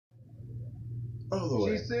All the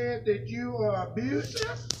way. She said that you are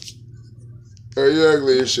abusive. Hey, you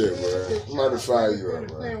ugly as shit, bro. I'm about to fire you up,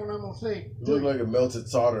 bro. You look like a melted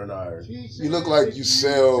soldering iron. You look like you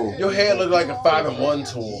sell. Your hair look like a 5-in-1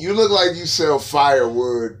 tool. You look like you sell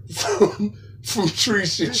firewood from tree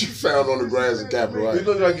shit you found on the grass in Capitol. You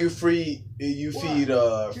look like you feed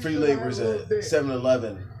free laborers at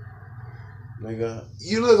 7-Eleven. Nigga.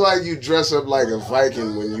 You look like you dress up like a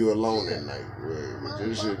Viking when you alone at night, boy. But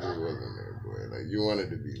this shit just wasn't there, boy. Like you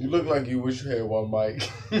wanted to be. You look like you wish you had one mic.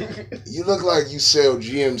 You look like you sell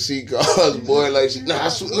GMC cars, boy. Like,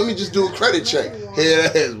 nah, let me just do a credit check.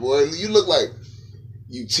 Head ass, boy. You look like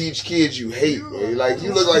you teach kids you hate, boy. Like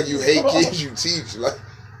you look like you hate kids you teach. Like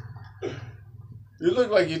you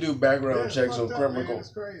look like you do background checks on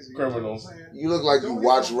criminals. you look like you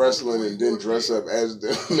watch wrestling and then dress up as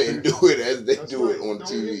them and do it as they do it on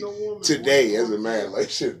TV today as a man.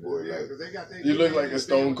 Like shit, boy. Like you look like a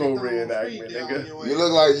Stone Cold reenactment, nigga. You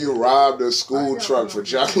look like you robbed a school truck for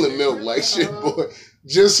chocolate milk. Like shit, boy.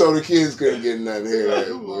 Just so the kids couldn't get nothing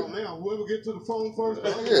here, boy.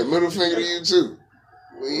 Yeah, middle finger to you too.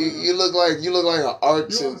 You look like an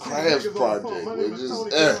arts and crafts project.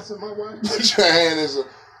 Put your hand in some.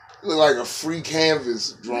 Look like a free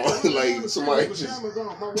canvas drawing. Like somebody just.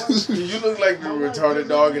 You look like the retarded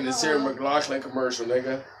dog in the Sarah McLachlan commercial,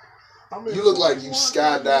 nigga. You look like you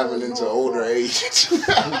skydiving into older age.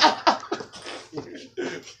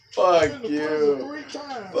 Fuck you.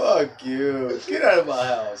 Fuck you. Get out of my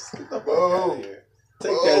house. Get the fuck out of here.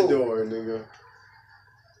 Take that door, nigga.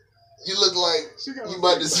 You look like you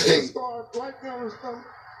about to say,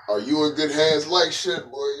 are you in good hands? Like shit,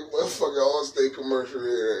 boy. You motherfucking Allstate commercial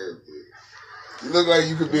here. You look like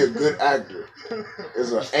you could be a good actor.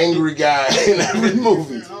 There's an angry guy in every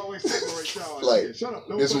movie. Like,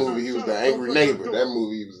 this movie, he was the angry neighbor. That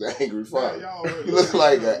movie, he was the angry father. You look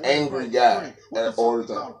like an angry guy all the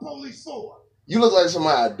time. You look like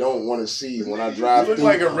somebody I don't want to see when I drive through. You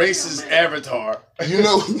look like a racist avatar. You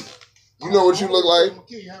know what you look like?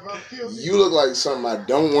 You look like something I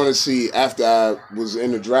don't want to see after I was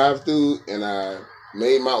in the drive-thru and I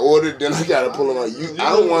made my order. Then I gotta pull them out.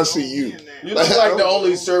 I don't want to see you. You look like the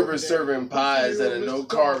only server serving pies at a no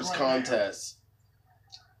carbs contest.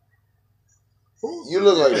 You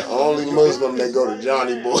look like the only Muslim that go to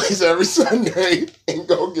Johnny Boys every Sunday and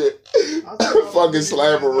go get a fucking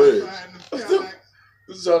slab of ribs.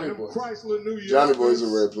 Who's Johnny Boys? Johnny Boys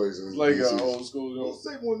is a red place in like DC. an old school.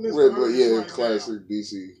 Red place, yeah, classic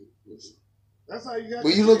DC.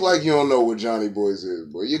 But you look like you don't know what Johnny Boys is,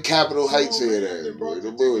 boy. You're Capitol Heights head ass, boy.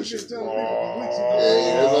 The bullshit. Yeah,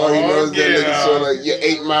 that's all he knows. That nigga so like your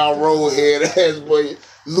 8 Mile Road head ass, boy.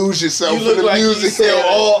 Lose yourself in the like music. You sell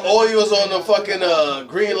all oils on the fucking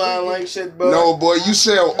green line like shit, bro. No, boy, you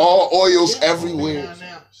sell all oils everywhere.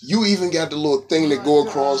 You even got the little thing that go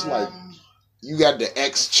across like. You got the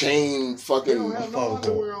X chain fucking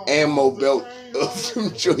ammo belt of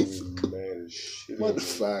them joints. What the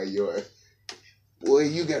fire your ass. Boy,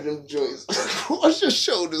 you got them joints across your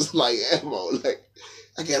shoulders like ammo. Like,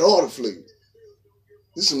 I got all the flavors.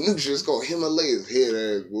 This some new shit. It's called Himalayas head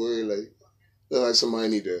ass, boy. Like, look like somebody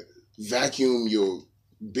need to vacuum your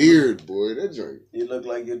beard, boy. That joint. You look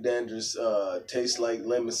like your dandruff tastes like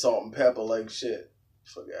lemon, salt, and pepper like shit.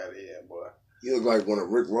 Fuck out of here, boy. You look like one of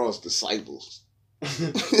Rick Ross' disciples.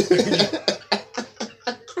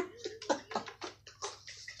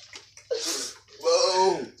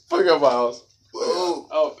 Whoa. Fuck up my house. Whoa.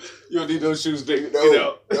 Oh, you don't need those shoes, nigga.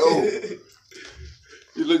 No. No.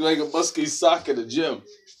 You look like a musky sock at the gym.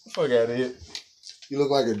 Fuck out of here. You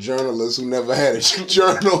look like a journalist who never had a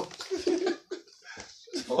journal.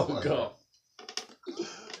 Oh, God.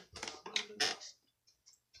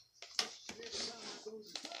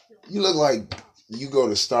 You look like you go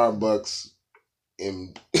to Starbucks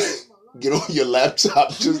and get on your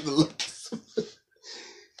laptop just to look.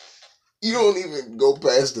 You don't even go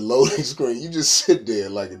past the loading screen. You just sit there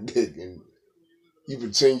like a dick and you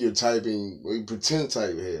pretend you're typing. Well, you pretend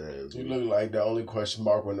type head ass. You look like the only question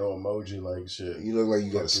mark with no emoji like shit. You look like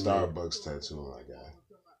you got a Starbucks tattoo, my guy.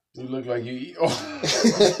 You look like you eat.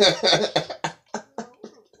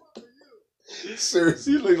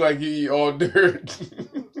 Seriously, you look like you eat all dirt.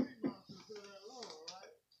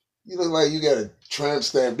 You look like you got a tramp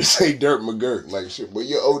stamp to say Dirt McGurk, like shit. But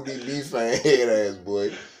you're ODB fan head ass,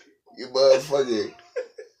 boy. You motherfucker.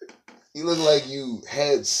 You look like you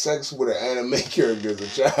had sex with an anime character as a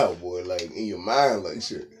child, boy. Like, in your mind, like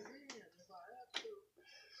shit.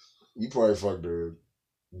 You probably fucked a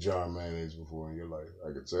jar of mayonnaise before in your life.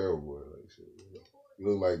 I could tell, boy. Like shit. You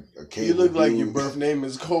look like a cable. You look like your birth name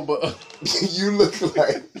is Koba. You look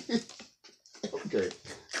like... Okay.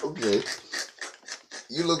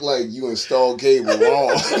 You look like you installed cable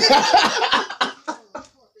wrong.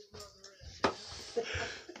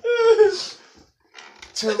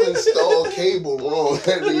 Tell install cable wrong.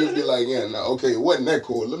 That nigga be like, yeah, no, okay, it wasn't that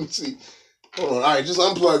cool. Let me see. Hold on, all right, just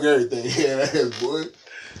unplug everything. Yeah, that's boy.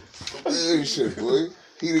 Hey, shit, boy.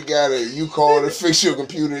 He the guy that you call to fix your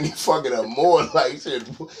computer and he fucking up more like shit.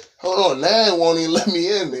 Hold on, now it won't even let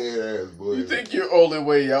me in there, ass boy. You think you're only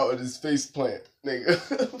way out of this face plant, nigga?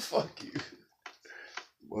 Fuck you.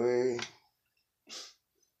 Boy.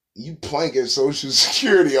 You planking social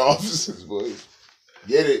security officers, boy.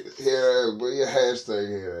 Get it, hair ass, boy. Your hashtag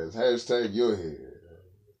hair ass. Hashtag your hair.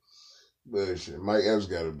 Bullshit. Mike Epps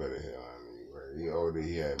got a better hair on me, right? He older,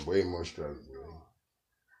 he had way more struggle.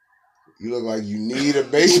 You look like you need a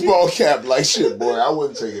baseball cap like shit, boy. I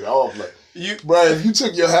wouldn't take it off. Like, bro, if you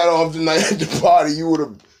took your hat off tonight at the party, you would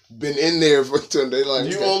have been in there for 10 days.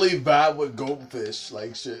 Like, you only vibe with goldfish,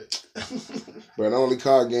 like shit. Bro, the only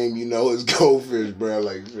card game you know is goldfish, bro.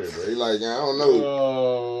 Like shit, bro. You like, I don't know.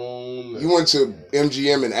 Oh, no. You went to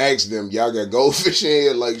MGM and asked them, y'all got goldfish in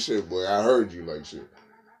here? Like shit, boy. I heard you like shit.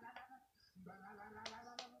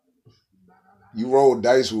 You rolled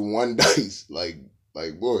dice with one dice, like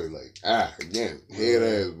boy, like again, head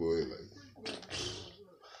ass boy, like.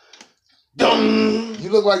 You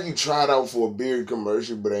look like you tried out for a beard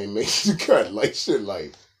commercial, but ain't made the cut, like shit,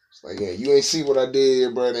 like. It's like, yeah, you ain't see what I did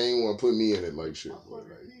here, bro. They ain't want to put me in it, like shit, boy.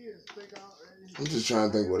 Like, I'm just trying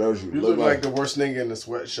to think what else you look like. The worst nigga in the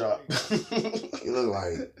sweatshop. You look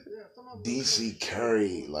like DC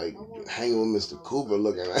Curry, like hanging with Mr. Cooper,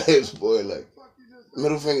 looking at his boy, like.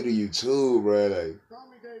 Middle finger to you too, bro. Like,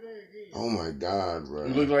 oh my God, bro.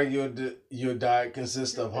 You look like your diet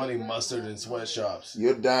consists of honey mustard and sweatshops.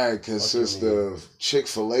 Your diet consists of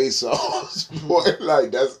Chick-fil-A sauce, boy.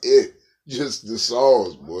 Like, that's it. Just the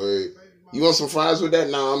sauce, boy. You want some fries with that?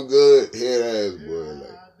 Nah, I'm good. Head ass, boy.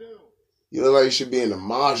 Like, you look like you should be in the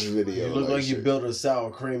Mosh video. You look like you built a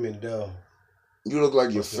sour cream and dough. You look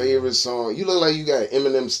like your favorite song. You look like you got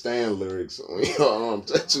Eminem Stan lyrics on your arm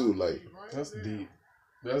tattoo. Like, that's deep.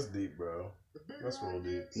 That's deep, bro. That's real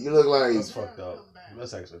deep. You look like that's fucked up.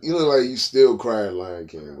 That's actually. You look like you still crying Lion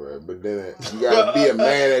King, bro. But then you gotta be a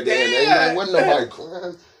man at the end. Ain't like wasn't nobody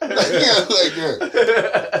crying.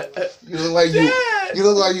 You look like you. You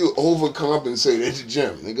look like you overcompensated at the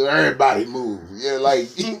gym. Nigga, everybody move. Yeah, like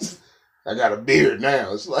I got a beard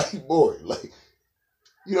now. It's like, boy, like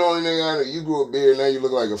you the only nigga I know. You grew a beard now. You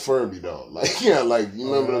look like a Furby dog. Like like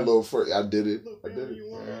you remember the little Furby? I did it.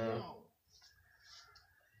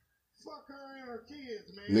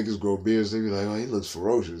 Niggas grow beards, they be like, oh, he looks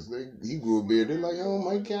ferocious. He grew a beard, they like, oh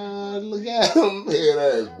my God, look at him. Head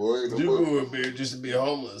ass, boy. You grew a beard just to be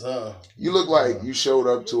homeless, huh? You look like you showed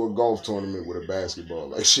up to a golf tournament with a basketball,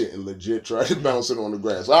 like shit, and legit tried to bounce it on the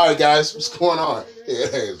grass. All right, guys, what's going on?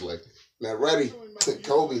 Head ass, like, not ready.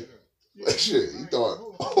 Kobe, like shit, he thought,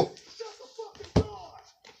 oh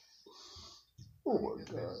my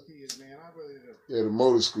God. Yeah, the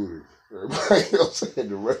motor scooter. Everybody else had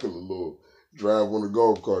the regular little drive on the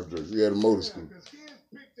golf cart dress. He had a motor scooter. Because kids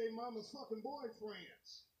pick their mama's fucking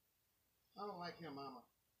boyfriends. I don't like him, mama.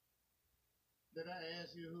 Did I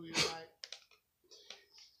ask you who you like?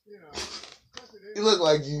 You know. You look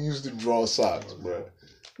like you used to draw socks, bro.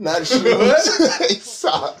 Not shoes.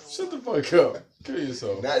 Socks. Shut the fuck up. Kill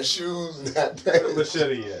yourself. Not shoes, not pants.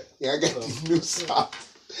 Machete yet. Yeah, I got these new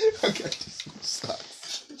socks. I got these new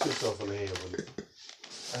socks. Get yourself in the head with it.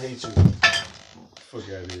 I hate you. Fuck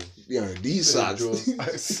out of here. Yeah, these socks.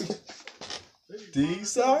 These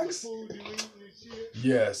socks?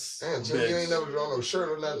 Yes. Damn, so you ain't never drawn no shirt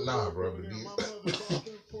or nothing? Nah, bro, but these.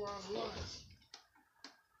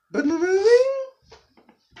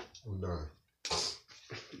 I'm done.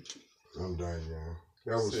 I'm done, y'all.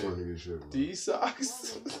 That was funny as shit, man. These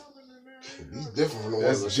socks? These different from the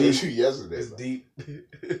ones I showed you yesterday. It's deep.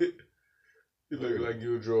 You look like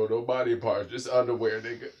you draw no body parts, just underwear,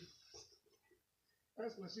 nigga.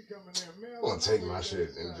 That's when she come in there. I'm gonna take my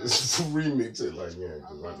shit and just remix it like, yeah,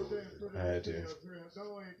 because I had to.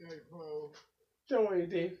 Don't eat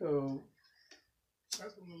that food.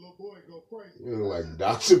 That's when the little boy go crazy. You look like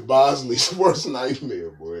Dr. Bosley's worst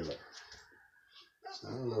nightmare, boy. Like,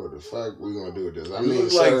 I don't know what the fuck we gonna do with this. I mean, you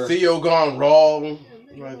look like Theo gone wrong.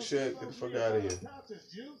 Like shit, get the fuck out of here.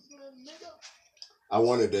 I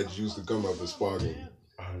wanted that juice to come up and sparkle.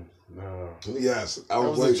 No. Yes, I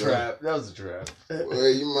was waiting. A trap. That was a trap. Well,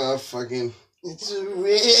 you motherfucking. It's a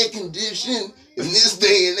rare condition in this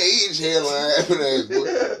day and age, hairline.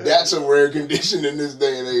 Boy. That's a rare condition in this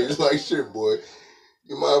day and age. Like shit, boy.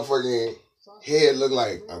 You motherfucking. head look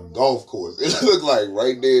like a golf course. It look like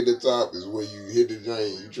right there at the top is where you hit the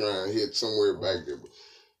drain. You try and hit somewhere back there.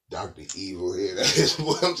 Dr. Evil head. That is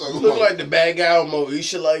what I'm talking about. You look like the bad guy on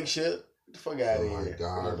Moesha like shit. Get the fuck out of here. Oh my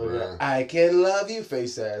God, bro. I can love you,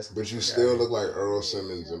 face ass. But you still look like Earl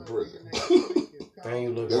Simmons in prison. And you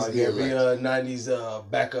look That's like DMX. every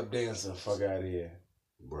 90s backup dancer. Fuck out of here.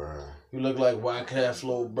 Bruh. You look like Wyclef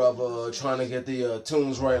little brother trying to get the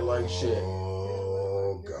tunes right like shit.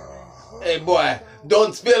 Oh, God. Hey, boy,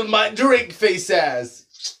 don't spill my drink, face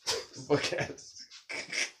ass. Fuck ass.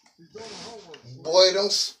 Boy,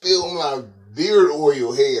 don't spill my beard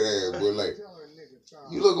oil head ass, boy. Like,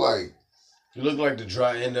 you look like... You look like the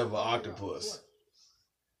dry end of an octopus.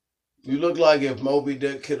 You look like if Moby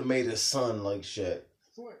Dick could have made his son like shit.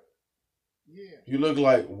 You look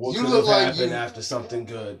like what could have happened after something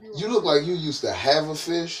good. You look like you used to have a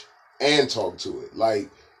fish and talk to it. Like,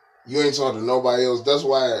 you ain't talking to nobody else. That's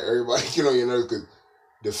why everybody get on your nerves, because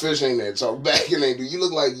the fish ain't there talk back and ain't do. You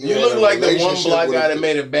look like you look like the one black guy that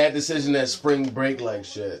made a bad decision at spring break like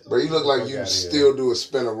shit. Bro, you look like you still do a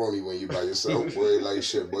spin-a-roni when you by yourself, boy, like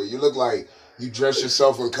shit, boy. You look like you dress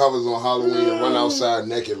yourself in covers on Halloween and run outside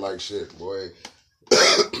naked like shit, boy.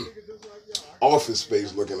 Office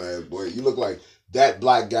Space looking ass, boy. You look like that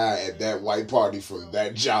black guy at that white party from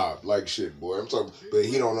that job like shit, boy. I'm talking, but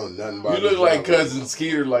he don't know nothing about it. You look like Cousin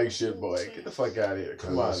Skeeter like shit, boy. Get the fuck out of here.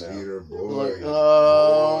 Come on now. Skeeter, boy. Look,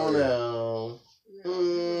 oh, no.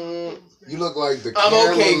 You look like the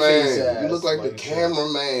cameraman. You look like the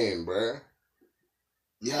cameraman, bruh.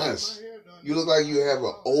 Yes. You look like you have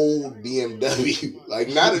an old BMW. Like,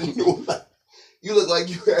 not a new one. You look like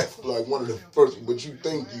you have like one of the first, but you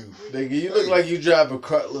think you... Nigga, you look like you drive a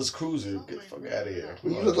Cutlass Cruiser. Get the fuck out of here.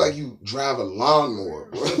 You look like you drive a lawnmower,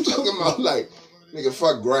 bro. I'm talking about like, nigga,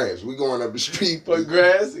 fuck grass. We going up the street. Fuck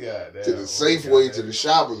grass? Goddamn. To the Safeway, to the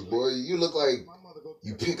shoppers, boy. You look like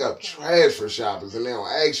you pick up trash for shoppers and they don't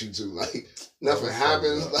ask you to. Like, nothing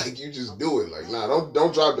happens. Like, you just do it. Like, nah,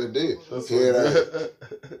 don't drop that there.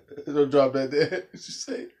 Don't drop that there. What you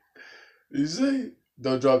say? You say?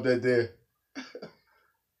 Don't drop that there.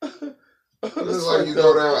 It's like you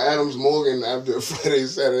go down Adams Morgan after a Friday,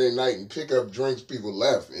 Saturday night and pick up drinks people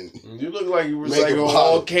left. And you look like you recycle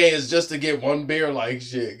all cans just to get one beer like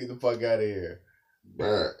shit. Get the fuck out of here.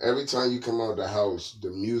 Bruh, every time you come out the house, the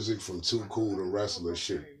music from Too Cool to Wrestler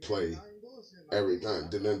shit play. Every time.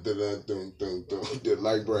 Like,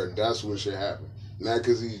 bruh, that's what should happen. Not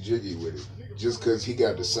because he's jiggy with it. Just because he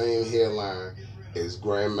got the same hairline as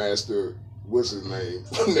Grandmaster, what's his name,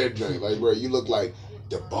 from that joint. Like, bruh, you look like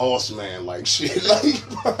the boss man, like shit. Like,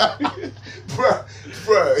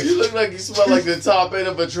 bruh. You look like you smell like the top end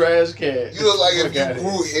of a trash can. You look like if you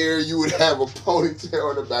grew hair, you would have a ponytail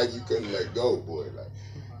on the back you couldn't let go, boy. Like,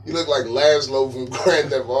 you look like Laszlo from Grand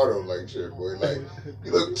Theft Auto, like shit, boy. Like,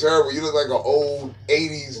 you look terrible. You look like an old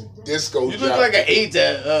 80s disco You look like an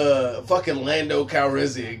 8 fucking Lando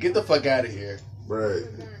Calrissian. Get the fuck out of here.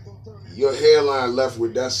 Bruh. Your hairline left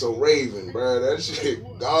with That's So Raven, bruh. That shit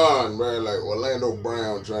gone, bruh. Like Orlando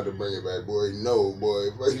Brown tried to bring it back, boy. No, boy.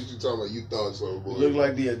 What you talking about? You thought so, boy. You look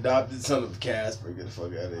like the adopted son of Casper. Get the fuck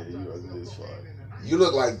out of here. You ugly as fuck. You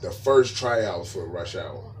look like the first tryout for Rush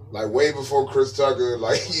Hour. Like way before Chris Tucker.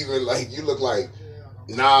 Like even like you look like,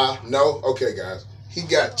 nah, no, okay, guys. He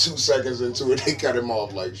got 2 seconds into it. They cut him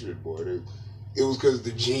off like shit, boy. It was because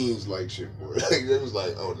the jeans like shit, boy. Like it was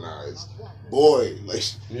like, oh nah, it's boy. Like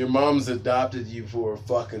your mom's adopted you for a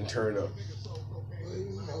fucking turnip.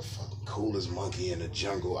 You know, fucking coolest monkey in the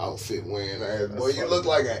jungle outfit wearing ass, boy. You look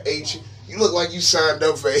like an H. You look like you signed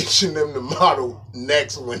up for H&M to model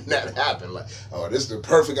next when that happened. Like, oh, this is the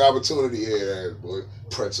perfect opportunity here, ass, boy.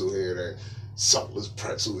 Pretzel here, ass. Saltless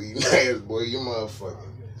pretzel eating ass, boy. You motherfucking.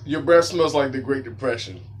 Your breath smells like the Great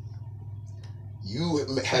Depression. You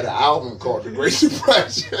had an album called The Great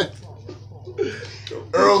Depression.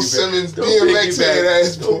 Earl Simmons, DMX head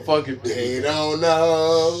ass. Don't fucking they don't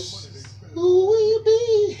know who we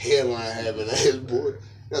be. Headline having ass, boy.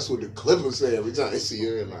 That's what the Clippers say every time they see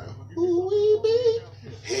your headline. Who we be?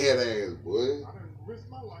 Head ass, boy.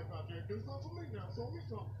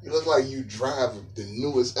 You look like you drive the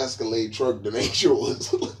newest Escalade truck that ain't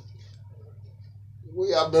yours. Where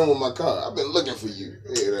y'all been with my car? I've been looking for you.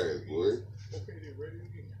 Head ass, boy.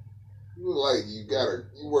 You look like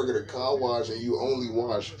you work at a car wash and you only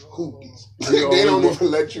wash hoopies. They don't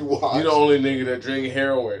even let you wash. You the only nigga that drink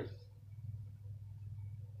heroin.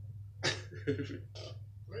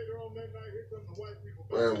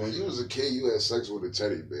 Bro, when you was a kid, you had sex with a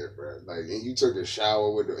teddy bear, bro. Like, and you took a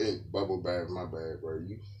shower with the bubble bath. My bad, bro.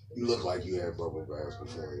 You look like you had bubble baths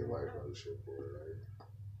before in your life, bro. Shit, boy.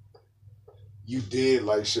 Right? You did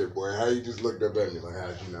like shit, boy. How you just looked up at me like,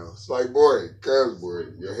 how'd you know? It's like, boy, cuz, boy,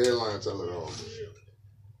 your hairline tell it all, boy.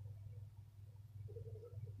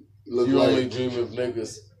 You like, only dream of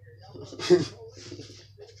niggas.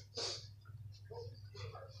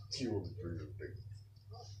 You only dream of niggas.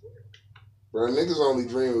 Bro, niggas only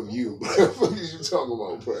dream of you. What the fuck is you talking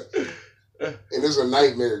about, bro? And it's a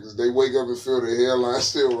nightmare because they wake up and feel their hairline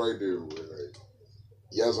still right there, boy. Like,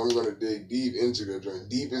 yes, I'm going to dig deep into that joint.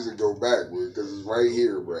 Deep as it go back, boy, because it's right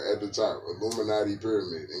here, bro, at the top. Illuminati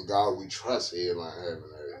pyramid. And God we trust hairline having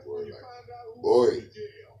that, boy. Like, boy,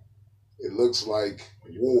 it looks like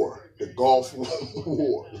war. The Gulf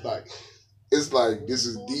War. Like, it's like, this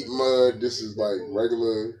is deep mud. This is like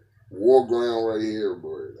regular war ground right here, boy.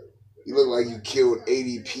 Like, you look like you killed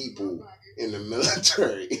 80 people in the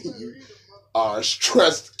military. You are a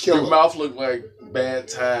stressed killer. Your mouth look like bad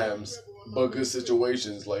times, but good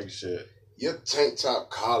situations like shit. Your tank top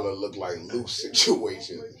collar look like loose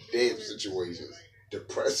situations, dead situations,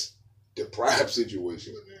 deprived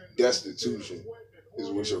situations, destitution is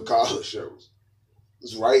what your collar shows.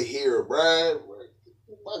 It's right here, Brad.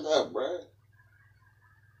 Fuck up, Brad.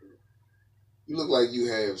 You look like you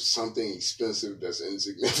have something expensive that's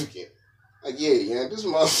insignificant. Like, yeah, this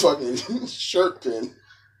motherfucking shirt pin,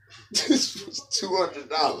 this was $200.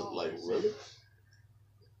 Like, really?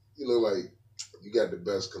 You look like you got the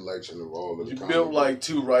best collection of all of the You built like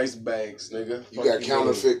 2 rice bags, nigga. You got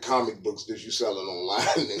counterfeit comic books that you selling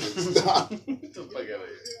online, nigga. Stop. Get the fuck out of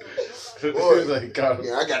here. Boy, like,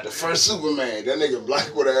 yeah, I got the first Superman. That nigga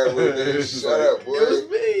black whatever. Shut up, boy. It was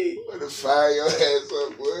me. Better fire your ass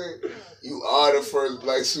up, boy. You are the first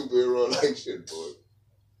black superhero like shit, boy.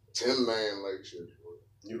 Tin Man like shit, boy.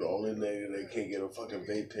 You the only nigga that can't get a fucking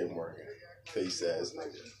vape pen working. Face ass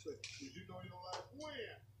nigga.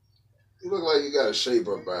 You look like you got a shape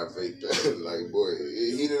up by a vape pen. Like, boy,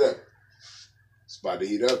 heat it up. It's about to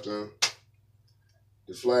heat up, son.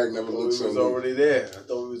 The flag never looked so good. It was already there. I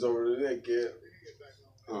thought it was already there, kid.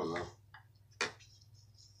 I don't know.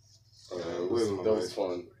 That was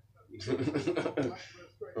fun.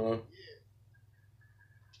 Huh?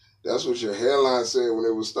 That's what your hairline said when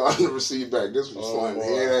it was starting to recede back. This was fun.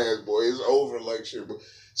 Head ass, boy. It's over like shit. But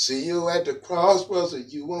see you at the crossroads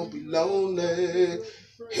and you won't be lonely.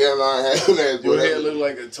 Hairline having ass, boy. Your hair look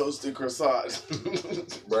like a toasted croissant.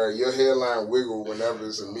 Bro, your hairline wiggle whenever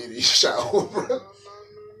it's a media shower, bro.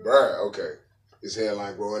 Bro, okay. His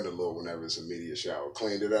hairline growing a little whenever it's a media shower.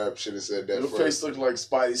 Cleaned it up. Should have said that first. Your face look like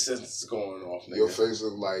Spidey senses going off, nigga. Your face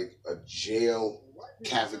look like a jail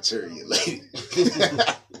cafeteria lady.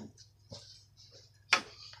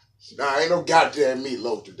 Nah, ain't no goddamn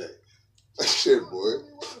meatloaf today. Shit, boy.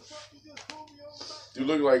 You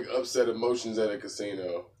look like upset emotions at a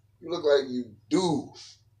casino. You look like you do.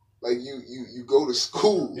 Like you go to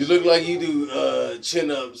school. You look like you do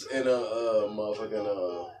chin-ups in a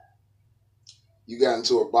motherfucking You got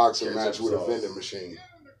into a boxing match with a vending machine.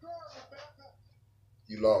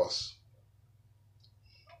 You lost.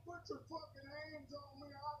 Put your fucking hands on me.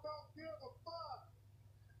 I don't give a fuck.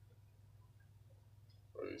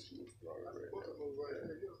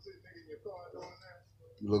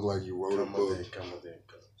 You look like you wrote a book. Come with it,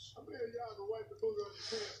 coach. I mean, y'all can wipe the book on your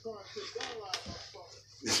pants, car, and take down like motherfucker.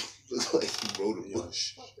 Look like you wrote a book.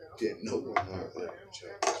 Didn't know what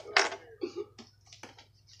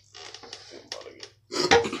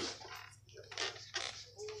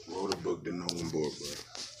wrote a book, didn't know one book, bro.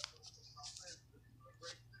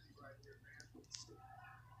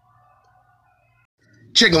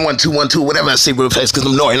 Chicken 1212, whatever I say real fast, because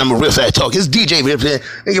I'm Nori and I'm a real fast talk. It's DJ real fast,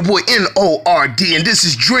 and your boy N-O-R-D, and this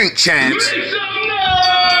is Drink Champs.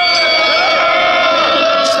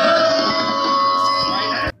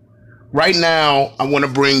 Right now, I want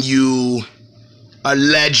to bring you a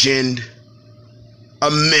legend,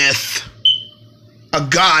 a myth, a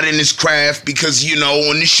god in his craft, because, you know,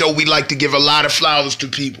 on this show, we like to give a lot of flowers to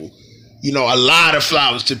people. You know, a lot of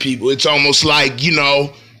flowers to people. It's almost like, you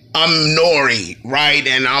know, I'm Nori, right?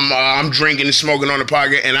 And I'm drinking and smoking on the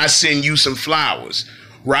podcast, and I send you some flowers,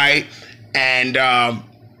 right? And I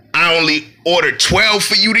only ordered 12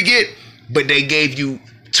 for you to get, but they gave you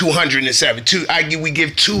 207. We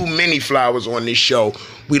give too many flowers on this show.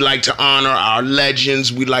 We like to honor our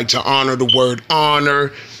legends. We like to honor the word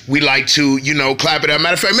honor. We like to, you know, clap it up.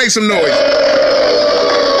 Matter of fact, make some noise.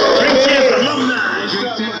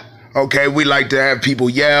 Okay, we like to have people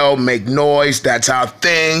yell, make noise. That's our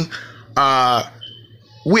thing.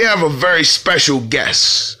 We have a very special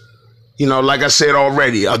guest. You know, like I said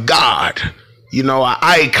already, a god. You know, an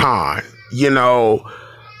icon. You know,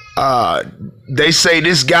 they say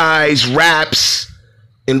this guy's raps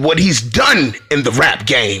and what he's done in the rap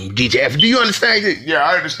game, DJ. Do you understand it? Yeah,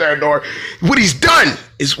 I understand, Nori. What he's done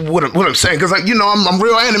is what I'm saying, because I'm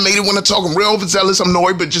real animated when I talk. I'm real overzealous. I'm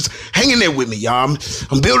Nori, but just hang in there with me, y'all.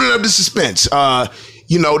 I'm building up the suspense.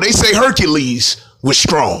 They say Hercules was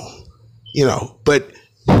strong, but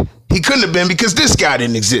he couldn't have been because this guy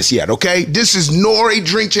didn't exist yet. Okay, this is Nori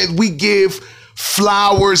Drink Champs. We give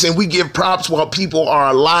flowers and we give props while people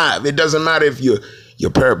are alive. It doesn't matter if you're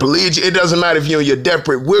paraplegic. It doesn't matter if you're in your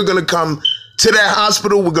deathbed. We're going to come to that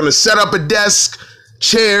hospital. We're going to set up a desk,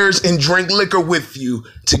 chairs, and drink liquor with you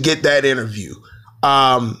to get that interview.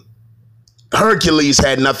 Hercules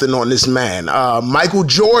had nothing on this man. Michael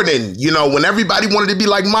Jordan, when everybody wanted to be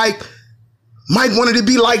like Mike wanted to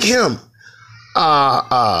be like him.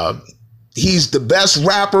 He's the best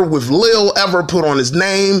rapper with Lil ever put on his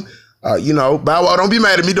name. Bow Wow, don't be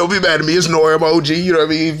mad at me. Don't be mad at me. It's Nori, I'm OG. You know what I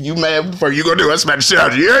mean? If you mad, what you gonna do? I smack the shit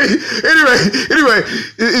out of you. Anyway,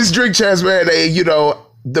 it's Drink Champs, man.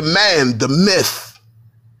 The man, the myth,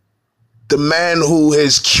 the man who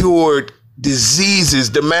has cured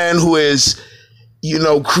diseases, the man who has,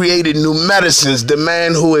 created new medicines, the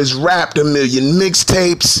man who has rapped 1 million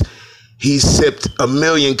mixtapes. He's sipped 1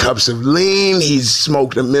 million cups of lean. He's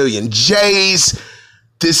smoked 1 million J's.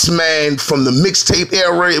 This man from the mixtape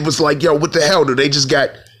era, it was like, yo, what the hell? Do they just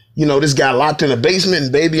got, this guy locked in a basement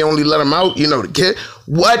and baby only let him out? The kid.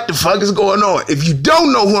 What the fuck is going on? If you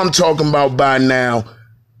don't know who I'm talking about by now,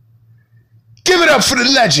 give it up for the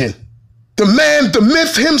legend, the man, the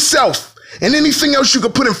myth himself, and anything else you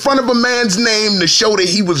could put in front of a man's name to show that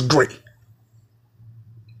he was great.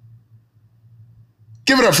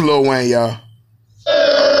 Give it up for Lil Wayne, y'all.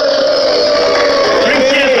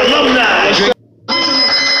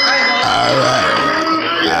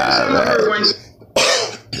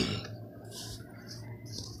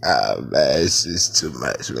 Oh, man, it's just too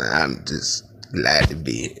much, man. I'm just glad to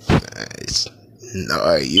be here.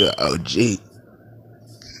 You're an OG.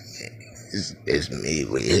 It's me.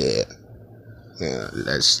 We're here.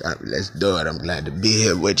 Let's do it. I'm glad to be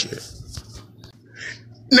here with you.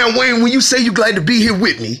 Now, Wayne, when you say you're glad to be here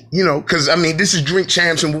with me, because, this is Drink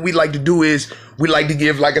Champs, and what we like to do is we like to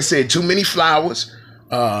give, like I said, too many flowers,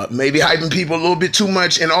 maybe hyping people a little bit too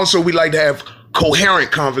much, and also we like to have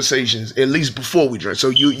coherent conversations, at least before we drink. So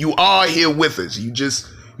you are here with us. You just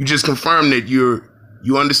confirmed that you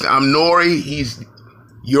understand. I'm Nori.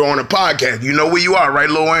 You're on a podcast. You know where you are, right,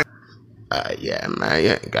 Lil Wayne? Yeah, man.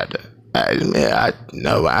 You ain't got to ask me. I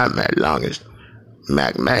know where I'm at long as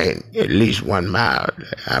Mac Main, at least 1 mile.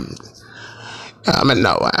 I'ma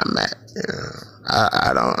know where I'm at.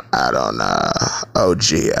 I don't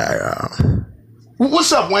OG.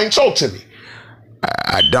 What's up, Wayne? Talk to me.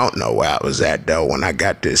 I don't know where I was at though when I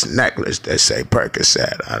got this necklace that say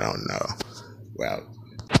Percocet. I don't know. Well,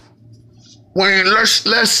 Wayne, let's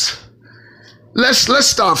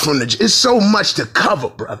start from it's so much to cover,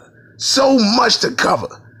 brother. So much to cover.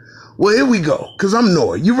 Well, here we go, because I'm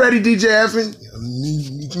Nori. You ready, DJ Effin?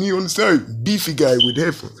 Me on the side, beefy guy with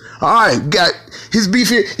headphones. All right, got his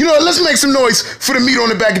beefy. Let's make some noise for the meat on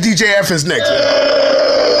the back of DJ Effin's neck.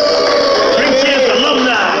 Drink Champs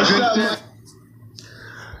alumni.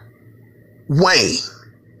 Wayne,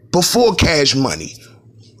 before Cash Money,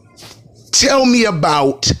 tell me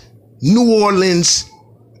about New Orleans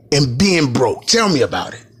and being broke. Tell me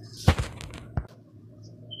about it.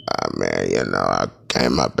 Man, I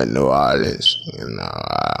came up in New Orleans,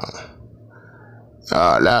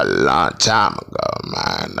 that a long time ago,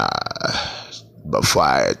 man. Before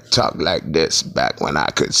I talked like this, back when I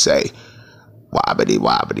could say wobbity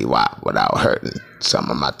wobbity wop without hurting some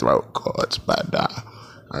of my throat cords, but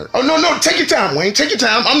oh no, take your time, Wayne. Take your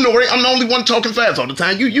time. I'm Nori. I'm the only one talking fast all the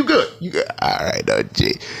time. You good. You good. All right, OG.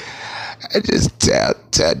 I just tell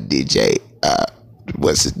DJ,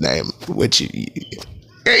 what's his name?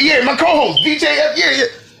 Yeah, my co-host, DJ F. Yeah.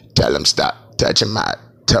 Tell him stop touching my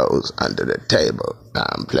toes under the table.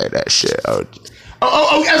 Play that shit, OG.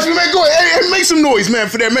 Oh, F, man, go ahead. Hey, make some noise, man,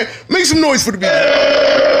 for that, man. Make some noise for the beat.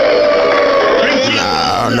 Nah,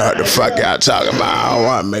 I don't know what the fuck y'all talking about. I don't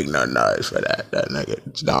want to make no noise for that. That nigga,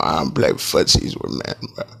 no, I don't play footsies with men,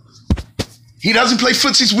 bro. He doesn't play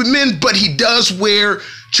footsies with men, but he does wear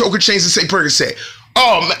choker chains and say Percocet.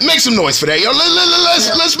 Oh, make some noise for that, yo.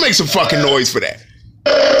 Let's make some fucking noise for that.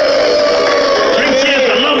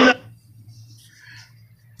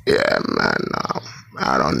 Yeah, man, no.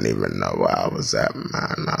 I don't even know where I was at,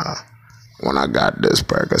 man. When I got this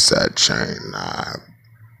Percocet chain, I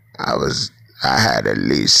had at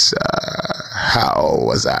least, how old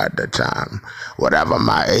was I at the time? Whatever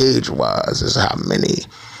my age was is how many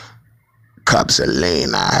cups of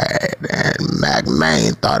lean I had, and Mac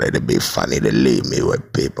Main thought it'd be funny to leave me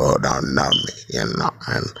with people who don't know me, you know,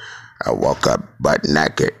 and I woke up butt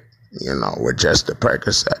naked, you know, with just a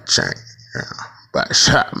Percocet chain, you know, but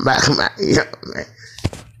shot Mac Main, you know, man.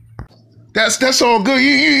 That's all good.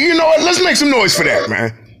 You know what? Let's make some noise for that,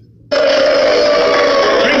 man.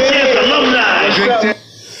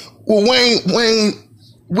 Well, Wayne,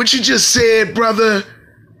 what you just said, brother,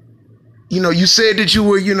 you know, you said that you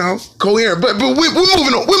were, you know, coherent, but we're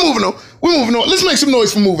moving on. We're moving on. Let's make some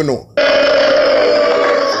noise for moving on.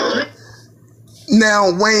 Now,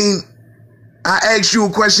 Wayne, I asked you a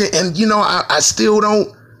question, and, you know, I still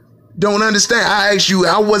don't understand. I asked you,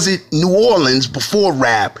 how was it New Orleans before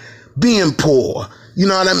rap, being poor? You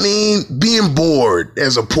know what I mean? Being bored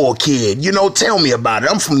as a poor kid. You know, tell me about it.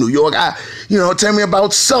 I'm from New York. Tell me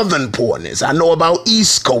about Southern poorness. I know about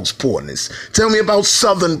East Coast poorness. Tell me about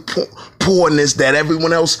Southern poorness that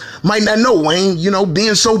everyone else might not know, Wayne. You know,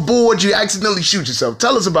 being so bored, you accidentally shoot yourself.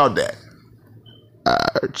 Tell us about that.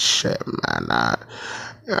 Shit, man.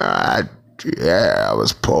 I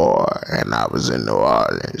was poor, and I was in New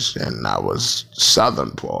Orleans, and I was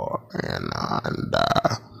Southern poor, and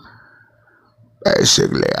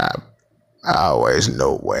basically, I always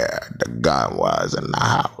knew where the gun was in the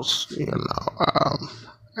house, you know,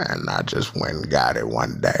 and I just went and got it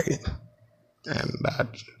one day, and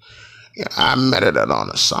I met it on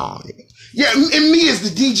a song. Yeah, and me as the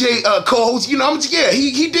DJ co-host, you know,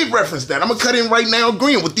 he did reference that. I'm gonna cut in right now,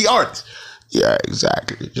 agreeing with the artist. Yeah,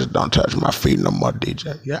 exactly. Just don't touch my feet no more,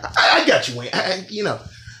 DJ. Yeah, I got you, Wayne. You know.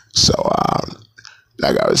 So,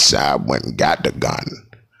 like I was saying, I went and got the gun.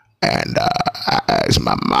 And I asked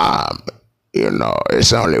my mom, you know,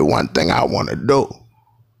 it's only one thing I want to do.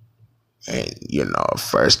 And, you know,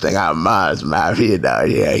 first thing out of my mouth, you know,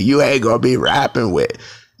 yeah, you ain't going to be rapping with,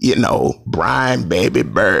 you know, Brian Baby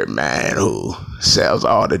Birdman, who sells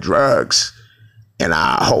all the drugs in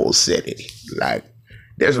our whole city. Like,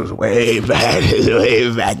 this was way back,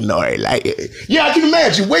 Nori. Like, yeah, I can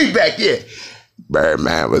imagine, way back, yeah.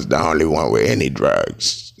 Birdman was the only one with any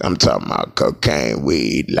drugs. I'm talking about cocaine,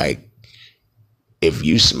 weed, like, if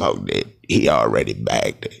you smoked it, he already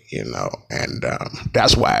bagged it, you know, and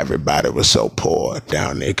that's why everybody was so poor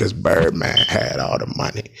down there, because Birdman had all the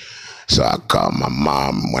money. So I called my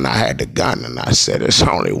mom when I had the gun, and I said, it's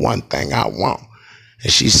only one thing I want.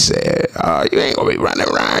 And she said, you ain't gonna be running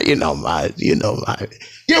around, you know, Miles.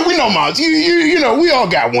 Yeah, we know, Miles. You know, we all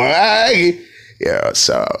got one. Yeah,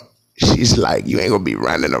 so she's like, you ain't gonna be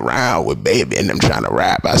running around with Baby and them trying to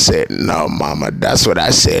rap. I said, no, mama, that's what I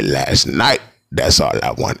said last night. That's all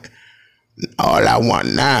I want. All I want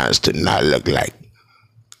now is to not look like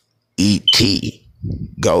E.T.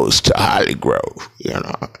 goes to Holly Grove, you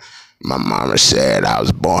know. My mama said I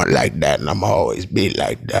was born like that and I'm always be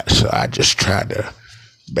like that. So I just tried to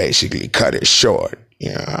basically cut it short,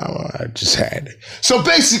 you know. I just had it. So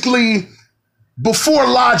basically, before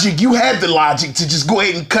Logic, you had the logic to just go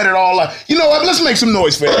ahead and cut it all out. You know what? Let's make some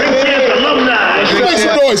noise for that. Let's make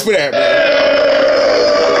some noise for that, man.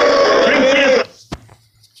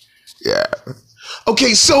 Yeah.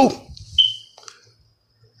 Okay, so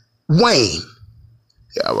Wayne.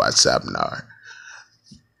 Yeah, what's up, Nar?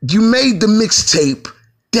 You made the mixtape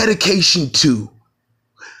Dedication 2.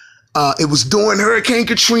 It was during Hurricane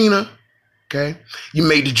Katrina. Okay, you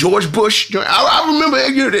made the George Bush. I remember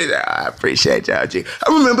you did. I appreciate y'all, G.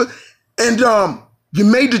 I remember, and you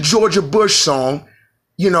made the Georgia Bush song.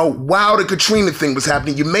 You know, while the Katrina thing was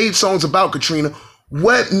happening, you made songs about Katrina.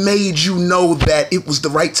 What made you know that it was the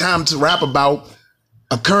right time to rap about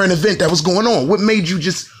a current event that was going on? What made you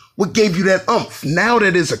what gave you that umph? Now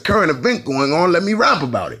that there's a current event going on, let me rap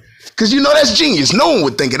about it. Because you know that's genius. No one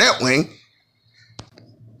would think of that, Wayne.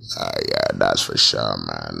 Yeah, that's for sure,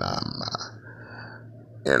 man.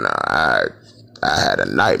 You know, I had a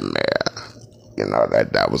nightmare, you know,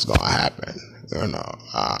 that was gonna happen, you know,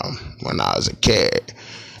 when I was a kid.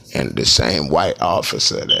 And the same white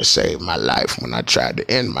officer that saved my life when I tried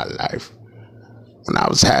to end my life, when I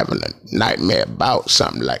was having a nightmare about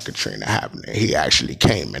something like Katrina happening, he actually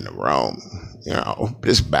came in the room, you know,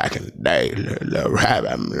 this back in the day, Lil Rap,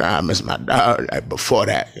 I miss my dog, like before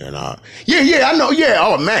that, you know. Yeah, I know, yeah,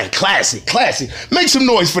 oh man, classic. Make some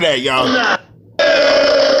noise for that, y'all.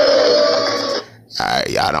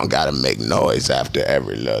 Y'all don't gotta make noise after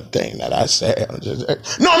every little thing that I say. I'm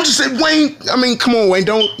just saying, Wayne, I mean, come on, Wayne,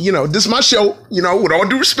 don't, you know, this is my show, you know, with all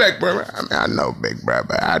due respect, bro. I mean, I know, big bro,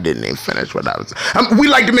 but I didn't even finish what I was, we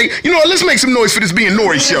like to make, you know what, let's make some noise for this being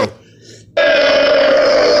Nori's show.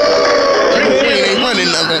 Wayne ain't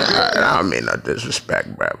running nothing. I don't mean no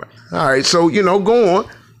disrespect, bro. All right, so, you know, go on.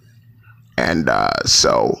 And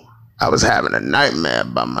so I was having a nightmare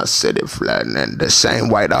about my city flooding, and the same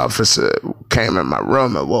white officer came in my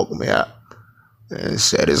room and woke me up and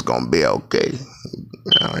said it's gonna be okay.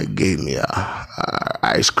 He gave me a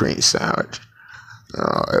ice cream sandwich.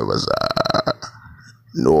 It was a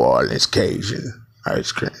New Orleans Cajun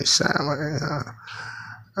ice cream sandwich,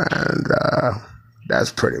 and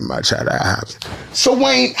that's pretty much how that happened. So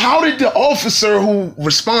Wayne, how did the officer who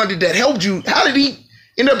responded that helped you, how did he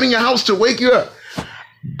end up in your house to wake you up?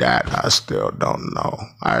 That I still don't know.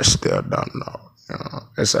 I still don't know.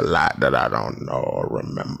 It's a lot that I don't know or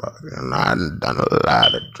remember. I've done a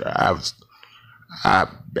lot of drugs. I've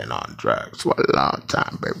been on drugs for a long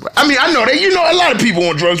time, baby. I mean, I know that. A lot of people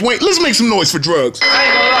on drugs. Wait, let's make some noise for drugs. I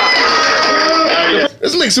ain't gonna lie.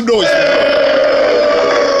 Let's make some noise for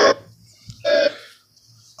drugs.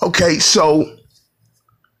 Okay, so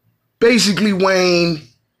basically, Wayne,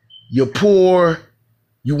 you're poor.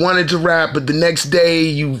 You wanted to rap, but the next day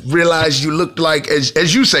you realized you looked like,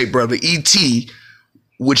 as you say, brother, E.T.,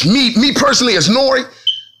 which me personally, as Nori,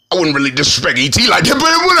 I wouldn't really disrespect E.T. like that, but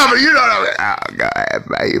whatever, Oh, God,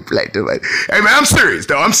 man, you play too much. Hey, man, I'm serious,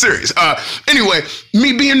 though. I'm serious. Anyway,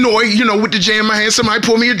 me being Nori, with the J in my hand, somebody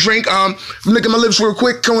pour me a drink. I'm licking my lips real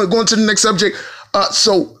quick, going to the next subject.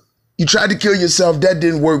 So you tried to kill yourself. That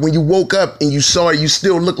didn't work. When you woke up and you saw it, you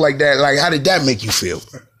still look like that. Like, how did that make you feel?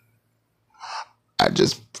 I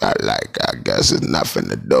just felt like, I guess it's nothing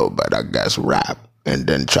to do, but I guess rap and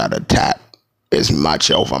then try to tap as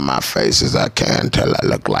much over my face as I can till I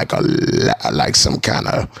look like some kind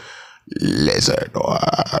of lizard or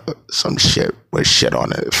some shit with shit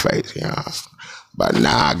on his face, But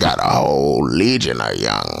now I got a whole legion of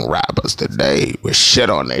young rappers today with shit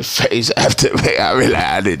on their face after me.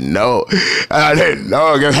 I didn't know.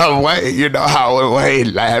 Because I'm Wayne. How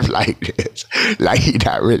Wayne laugh like this. Like he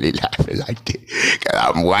not really laughing like this. Because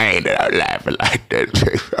I'm Wayne and I'm laughing like this.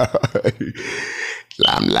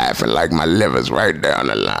 I'm laughing like my liver's right down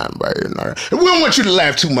the line, but We don't want you to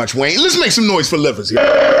laugh too much, Wayne. Let's make some noise for livers here.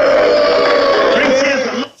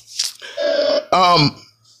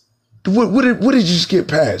 What did you skip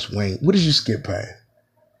past, Wayne? What did you skip past?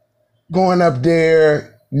 Going up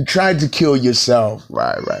there, you tried to kill yourself.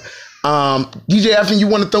 Right. DJ Effin, you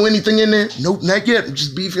want to throw anything in there? Nope, not yet.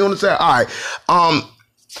 Just beefy on the side. All right.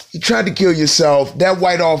 You tried to kill yourself. That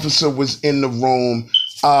white officer was in the room.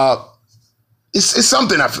 It's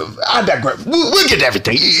something I digress. We'll get to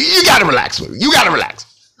everything. You gotta relax with me. You gotta relax.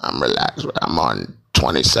 I'm relaxed. I'm on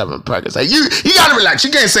 27 pregnant. You gotta relax.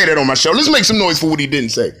 You can't say that on my show. Let's make some noise for what he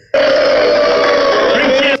didn't say.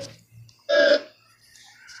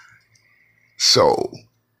 So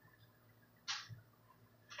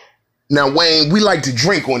now, Wayne, we like to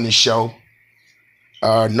drink on this show.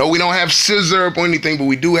 No, we don't have scissor or anything, but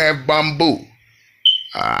we do have bamboo.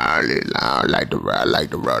 I like to roll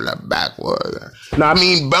that backwards. No, I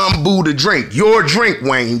mean bamboo to drink. Your drink,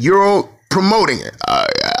 Wayne. You're promoting it.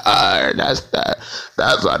 That's that.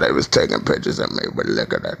 That's why they was taking pictures of me with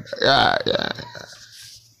liquor. Yeah.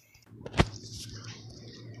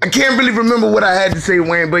 I can't really remember what I had to say,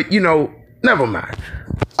 Wayne, but never mind.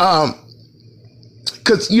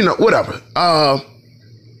 Cause whatever. I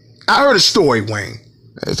heard a story, Wayne.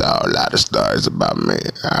 There's a whole lot of stories about me.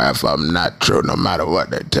 If I'm not true, no matter what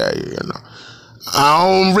they tell you, I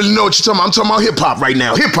don't really know what you're talking about. I'm talking about hip-hop right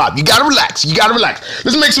now. Hip-hop. You gotta relax.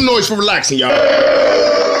 Let's make some noise for relaxing, y'all.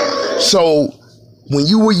 So, when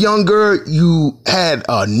you were younger, you had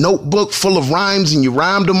a notebook full of rhymes and you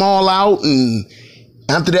rhymed them all out, and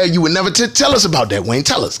after that, you would never tell us about that, Wayne.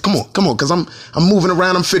 Tell us. Come on, because I'm moving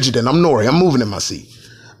around, I'm fidgeting, I'm Nori, I'm moving in my seat.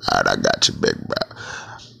 All right, I got you, big bro.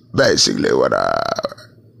 Basically, what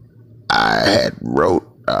I had wrote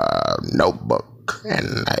a notebook,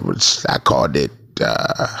 and I called it,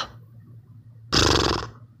 I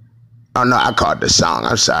called the song.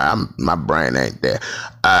 I'm sorry, my brain ain't there.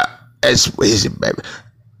 It's easy, baby.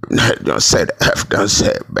 Don't say the F, don't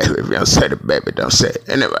say it, baby. If you don't say the baby, don't say it.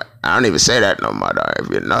 Anyway, I don't even say that no more, though. If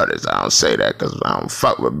you notice, I don't say that because I don't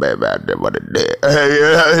fuck with baby. I did what it did.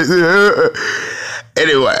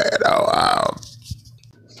 Anyway,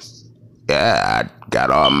 I got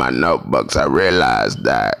all my notebooks. I realized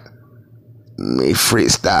that me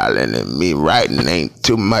freestyling and me writing ain't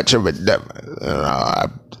too much of a difference,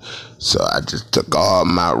 So I just took all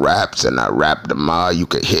my raps and I rapped them all. You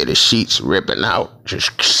could hear the sheets ripping out.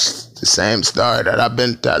 Just the same story that I've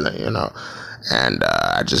been telling, And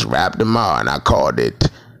I just rapped them all, and I called it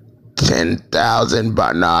 10,000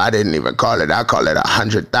 bars. No, I didn't even call it. I call it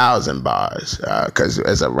 100,000 bars. Because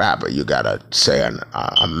as a rapper, you gotta say an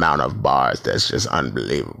amount of bars that's just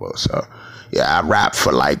unbelievable. So, Yeah, I rapped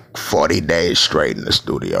for like 40 days straight in the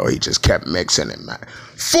studio. He just kept mixing it, man.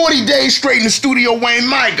 40 days straight in the studio, Wayne,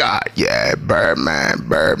 my God. Yeah,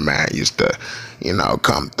 Birdman used to, you know,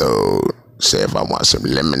 come through, say if I want some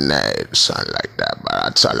lemonade or something like that. But I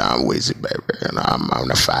tell her I'm Weezy, baby. You know, I'm on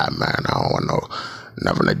the 5 man. I don't want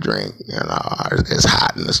nothing to drink. You know, it's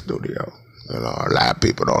hot in the studio. You know, a lot of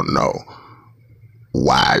people don't know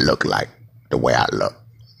why I look like the way I look.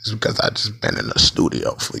 It's because I just been in the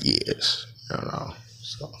studio for years. You know,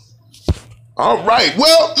 so. All right,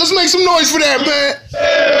 well, let's make some noise for that, man.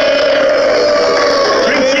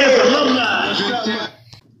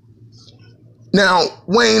 Now,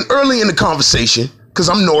 Wayne, early in the conversation, because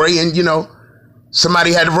I'm Nori, and, you know,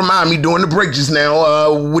 somebody had to remind me during the break just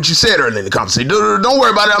now what you said early in the conversation. Don't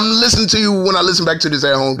worry about it. I'm listening to you when I listen back to this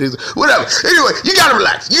at home. Whatever. Anyway, you got to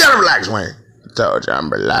relax. You got to relax, Wayne. I told you, I'm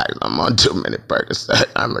relaxed. I'm on too many Percocets.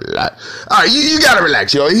 I'm relaxed. All right, you got to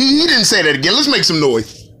relax, yo. He didn't say that again. Let's make some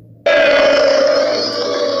noise.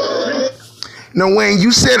 Now, Wayne,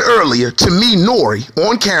 you said earlier to me, Nori,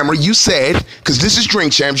 on camera, you said, because this is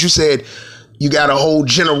Drink Champs, you said you got a whole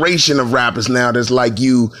generation of rappers now that's like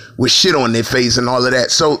you with shit on their face and all of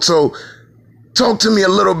that. So talk to me a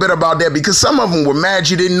little bit about that, because some of them were mad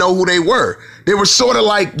you didn't know who they were. They were sort of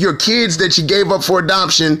like your kids that you gave up for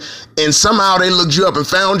adoption, and somehow they looked you up and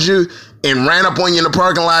found you and ran up on you in the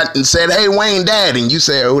parking lot and said, "Hey, Wayne, Dad," and you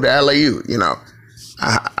said, "Who the hell are you?" You know.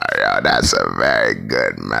 That's a very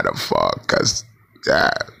good metaphor, because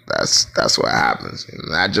that's what happens.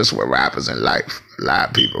 Not just with rappers in life. A lot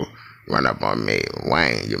of people run up on me,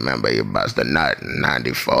 "Wayne, you remember you bust a nut in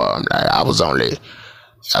 94? I'm like, I was only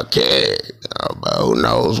a kid, you know, but who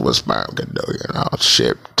knows what sperm can do, you know?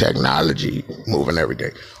 Shit, technology, moving every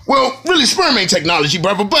day. Well, really, sperm ain't technology,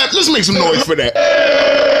 brother, but let's make some noise for that.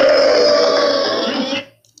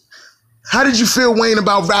 How did you feel, Wayne,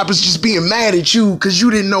 about rappers just being mad at you because you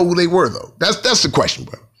didn't know who they were, though? That's the question,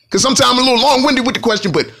 bro. Because sometimes I'm a little long-winded with the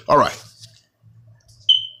question, but all right.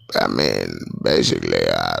 I mean, basically,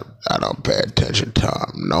 I don't pay attention to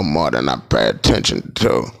them no more than I pay attention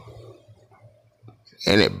to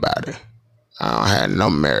anybody. I don't have no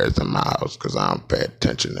mirrors in my house because I don't pay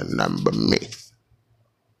attention to nothing but me.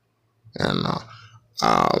 You know,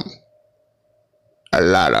 a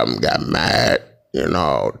lot of them got mad. You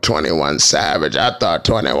know, 21 Savage. I thought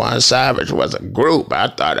 21 Savage was a group. I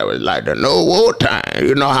thought it was like the New Wu-Tang.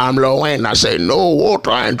 You know how I'm Lil Wayne. I say New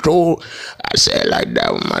Wu-Tang too. I say it like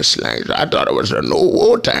that with my slang. I thought it was the New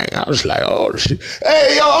Wu-Tang. I was like, oh shit.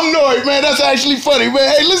 Hey, yo, I'm Nori, man. That's actually funny,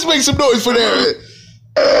 man. Hey, let's make some noise for that.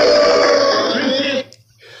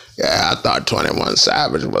 Yeah, I thought 21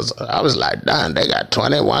 Savage was. I was like, damn, they got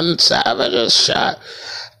 21 Savages shot.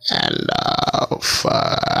 And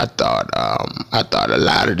I thought a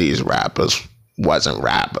lot of these rappers wasn't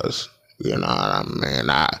rappers. You know what I mean?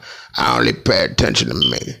 I only pay attention to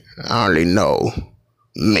me. I only know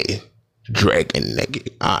me, Drake and Nicki.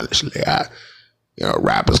 Honestly,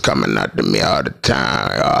 rappers coming up to me all the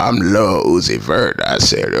time. I'm Lil Uzi Vert. I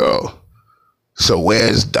said, oh, so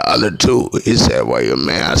where's the other two? He said, well, your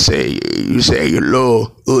man. I said, you say you Lil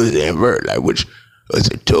Uzi and Vert, like which? Was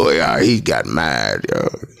it two of y'all? He got mad, yo.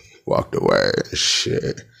 Walked away and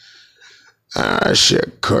shit.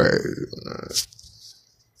 Shit crazy, man.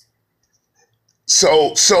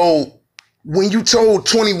 So when you told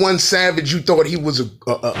 21 Savage you thought he was a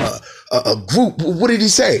group, what did he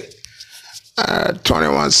say?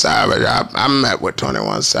 21 Savage, I met with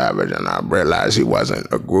 21 Savage and I realized he wasn't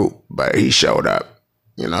a group, but he showed up,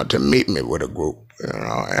 you know, to meet me with a group, you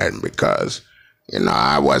know, and because, you know,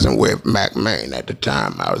 I wasn't with Mac Main at the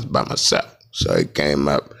time. I was by myself. So he came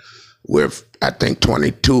up with, I think,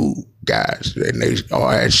 22 guys. And they all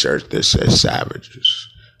had shirts that said Savages.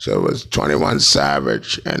 So it was 21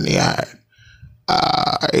 Savage, and he had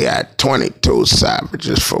 22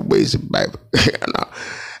 Savages for Weezy, baby. You know?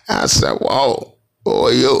 I said, whoa, who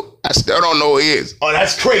are you? I still don't know who he is. Oh,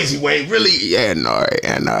 that's crazy, Wayne. Really? Yeah, no.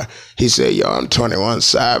 And he said, yo, I'm 21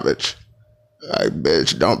 Savage. Like,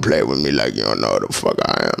 bitch, don't play with me like you don't know who the fuck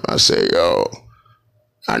I am. I say, yo,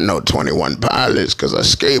 I know 21 Pilots because I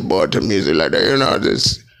skateboard to music like that. You know,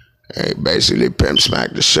 just basically pimp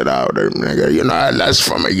smack the shit out of him, nigga. You know, that's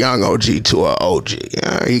from a young OG to an OG. You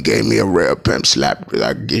know, he gave me a real pimp slap because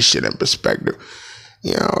I get shit in perspective.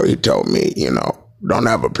 You know, he told me, you know, don't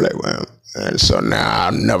ever play with him. And so now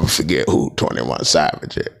I'll never forget who 21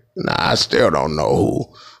 Savage is. Now, I still don't know who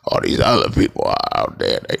all these other people are out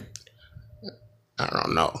there. I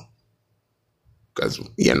don't know. Because,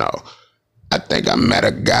 you know, I think I met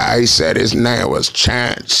a guy, he said his name was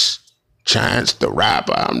Chance the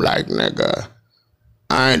rapper. I'm like, nigga,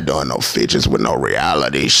 I ain't doing no features with no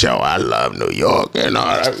reality show. I love New York and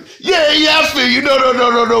all that. Yeah, I feel you.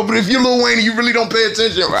 No. But if you're Lil Wayne and you really don't pay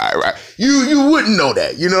attention, right. You wouldn't know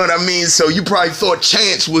that. You know what I mean? So you probably thought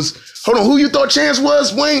Chance was, hold on, who you thought Chance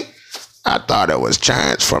was, Wayne? I thought it was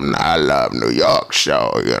Chance from the I Love New York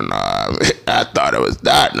show, you know. I thought it was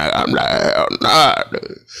that, nigga. I'm like, hell nah,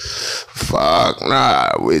 dude. Fuck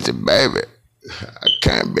nah, Weezy baby. I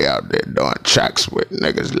can't be out there doing tracks with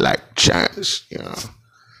niggas like Chance, you know.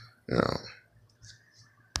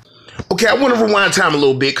 Okay, I want to rewind time a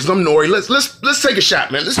little bit because I'm Nori. Let's take a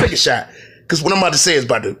shot, man. Let's take a shot. Because what I'm about to say is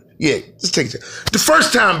about to, let's take a shot. The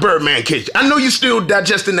first time Birdman kissed you, I know you still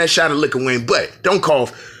digesting that shot of liquor, Wayne, but don't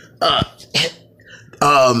cough.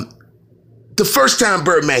 The first time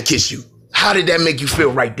Birdman kissed you, how did that make you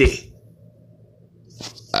feel right there?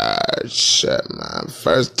 Shit, man.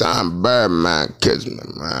 First time Birdman kissed me,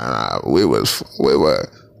 man. It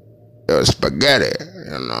was spaghetti,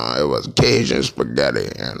 you know. It was Cajun spaghetti,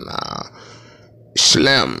 and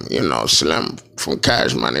Slim, you know, Slim from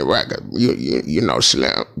Cash Money Records. You know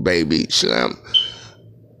Slim, baby, Slim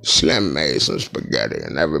made some spaghetti,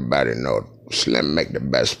 and everybody know Slim make the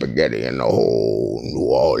best spaghetti in the whole New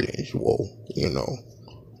Orleans. Whoa, you know,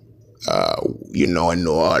 in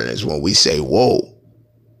New Orleans when we say whoa,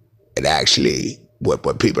 it actually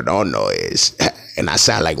what people don't know is, and I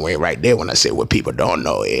sound like Wayne right there when I say what people don't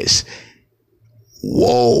know is,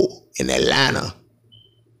 whoa in Atlanta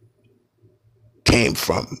came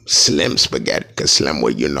from Slim spaghetti, because Slim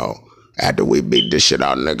would, you know, after we beat this shit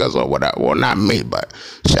out of niggas or whatever, well, not me, but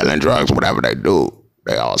selling drugs, whatever they do,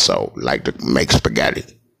 they also like to make spaghetti.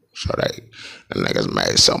 So the niggas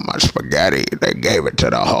made so much spaghetti, they gave it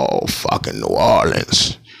to the whole fucking New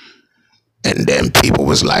Orleans. And then people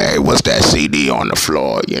was like, hey, what's that CD on the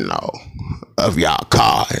floor, you know, of y'all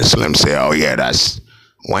car? And Slim said, oh yeah, that's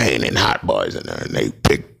Wayne and Hot Boys in there. And they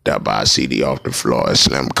picked up our CD off the floor of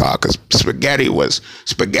Slim car, because spaghetti was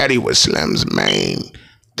Slim's main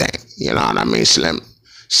thing. You know what I mean?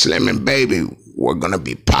 Slim and Baby were gonna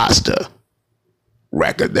be pasta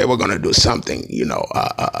record. They were gonna do something, you know,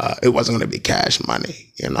 it wasn't gonna be Cash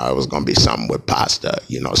Money, you know, it was gonna be something with pasta,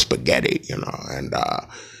 you know, spaghetti, you know, and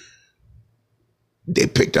they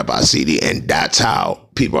picked up our CD, and that's how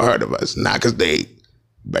people heard of us. Not because they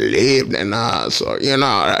believed in us, or, you know,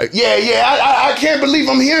 I can't believe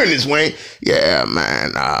I'm hearing this, Wayne. Yeah,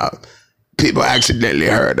 man, people accidentally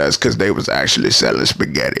heard us because they was actually selling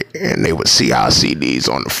spaghetti, and they would see our CDs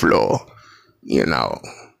on the floor, you know.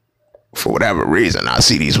 For whatever reason, our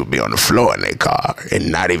CDs would be on the floor in their car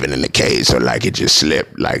and not even in the case, so like it just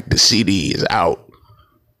slipped, like the CD is out.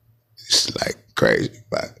 It's like crazy,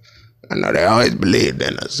 but I know they always believed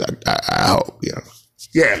in us. I hope, you know.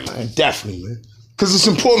 Yeah, man, definitely, man. Because it's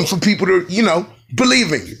important for people to, you know,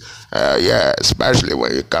 believe in you. Yeah, especially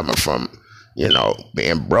when you're coming from, you know,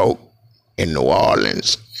 being broke in New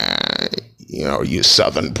Orleans, and, you know, you're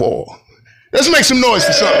Southern poor. Let's make some noise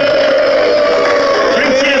for something.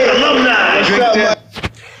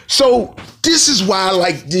 So this is why I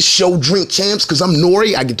like this show, Drink Champs, because I'm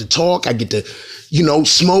Nori. I get to talk. I get to, you know,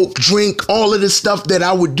 smoke, drink, all of this stuff that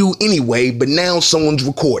I would do anyway, but now someone's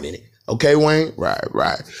recording it. Okay, Wayne? Right.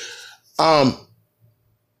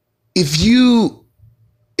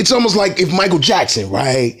 It's almost like if Michael Jackson,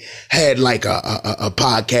 right, had like a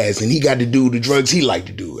podcast and he got to do the drugs he liked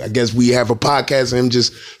to do. I guess we have a podcast of him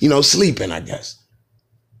just, you know, sleeping, I guess.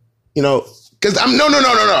 You know, because I'm, no.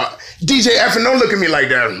 DJ F, don't look at me like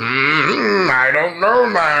that. I don't know,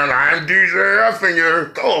 man. I'm DJ F and your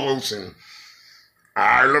co-host, and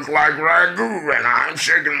I look like Ragu, and I'm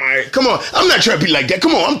shaking my head. Come on, I'm not trying to be like that.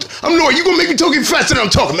 Come on, I'm Nori. You gonna make me talking faster than I'm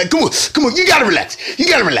talking, man. Come on. You gotta relax.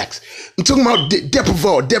 I'm talking about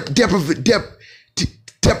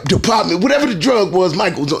department, whatever the drug was,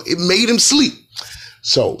 Michael's on. It made him sleep.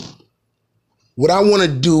 So, what I want to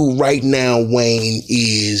do right now, Wayne,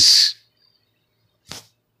 is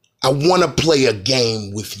I want to play a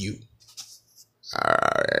game with you. All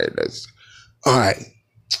right.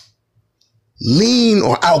 Lean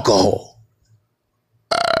or alcohol?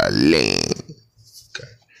 Lean.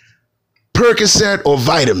 Okay. Percocet or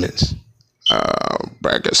vitamins?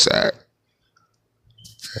 Percocet.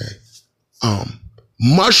 Okay.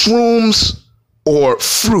 Mushrooms or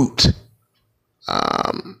fruit?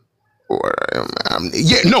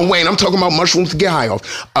 Wayne, I'm talking about mushrooms to get high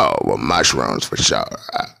off. Oh, well, mushrooms for sure.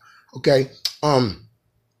 Okay.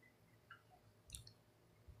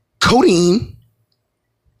 Codeine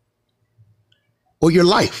or your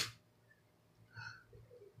life?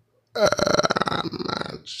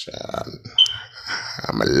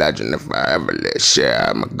 I'm a legend if I ever let share.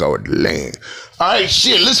 I'ma go with the lane. All right,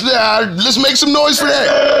 shit. Let's make some noise for that.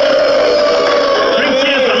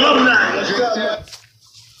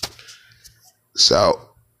 So,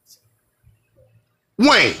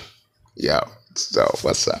 Wayne, yo. So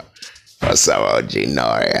what's up? What's up, OG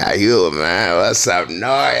Nori? How you, man? What's up,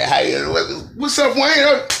 Nori? How you? What's up,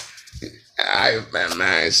 Wayne? Man,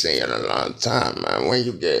 I ain't seen you in a long time, man. When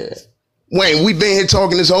you get here? Wayne, we been here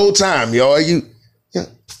talking this whole time, yo. Are you? Yeah.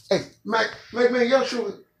 Hey, Mac, man, yo,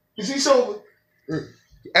 sure. Is he sober?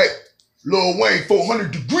 Hey, Lil Wayne,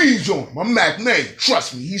 400 degrees on him. I'm Mac, man.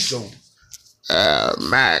 Trust me, he's sober.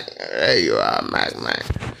 Mac, there you are, Mac, man.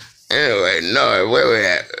 Anyway, Nori, where we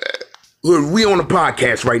at? We on the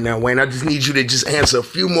podcast right now, Wayne. I just need you to just answer a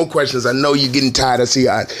few more questions. I know you're getting tired. I see.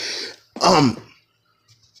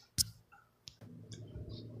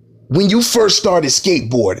 When you first started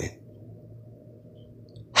skateboarding,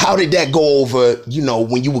 how did that go over,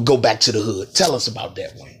 when you would go back to the hood? Tell us about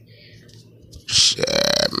that, Wayne. Shit,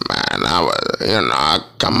 man. I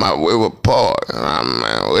come up, we were poor.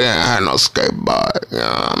 We didn't have no skateboard.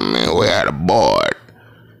 We had a board.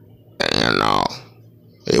 And,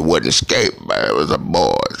 it wasn't skate, but it was a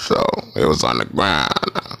board, so it was on the ground.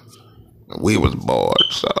 We was bored,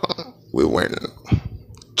 so we went and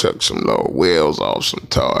took some little wheels off some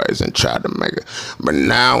toys and tried to make it. But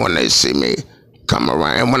now when they see me come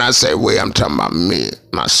around, and when I say we, I'm talking about me,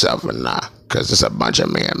 myself, and I, because it's a bunch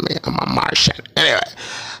of me and me. I'm a Martian. Anyway,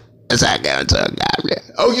 it's like going to a goblin.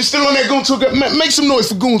 Oh, you still on that Goon to a Goblin? Make some noise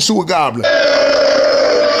for Goon to a Goblin.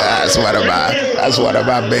 That's one of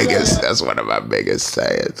my biggest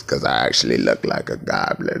sayings, because I actually look like a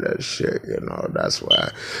goblin and shit, That's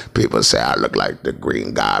why people say I look like the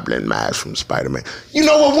Green Goblin mask from Spider-Man. You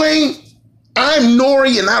know what, Wayne? I'm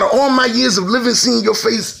Nori, and out of all my years of living, seeing your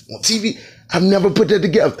face on TV, I've never put that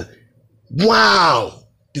together. Wow.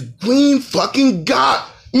 The Green fucking God.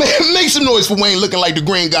 Man, make some noise for Wayne looking like the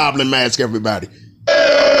Green Goblin mask, everybody.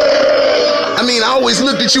 I always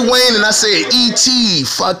looked at you, Wayne, and I said, E.T.,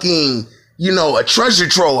 fucking, a treasure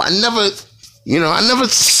trove. I never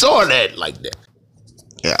saw that like that.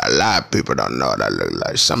 Yeah, a lot of people don't know what I look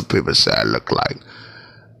like. Some people say I look like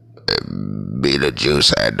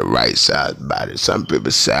Beetlejuice had the right size body. Some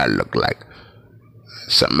people say I look like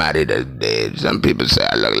somebody that's dead. Some people say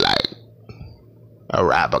I look like a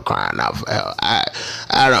rapper crying out for help. I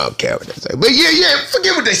don't care what they say. But yeah,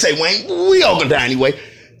 forget what they say, Wayne. We all gonna die anyway.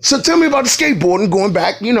 So tell me about the skateboarding going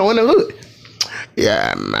back, in the hood.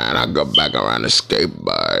 Yeah, man, I go back around the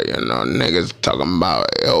skateboard, niggas talking about,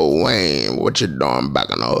 yo, Wayne, what you doing back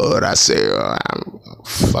in the hood? I say, I'm a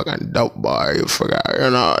fucking dope boy, you forgot,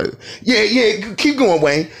 Yeah, keep going,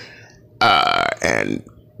 Wayne. And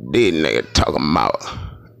these niggas talking about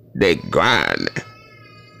they grinding.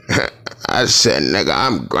 I said, nigga,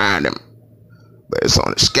 I'm grinding, but it's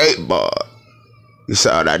on a skateboard. You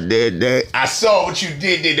saw what I did there? I saw what you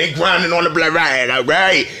did there. They grinding on the black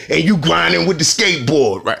right? And you grinding with the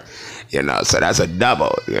skateboard, right? So that's a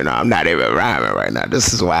double. I'm not even rhyming right now.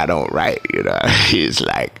 This is why I don't write, It's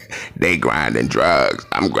like they grinding drugs.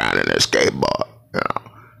 I'm grinding a skateboard,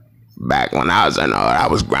 Back when I was in I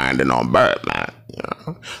was grinding on Birdman,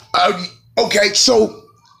 Okay, so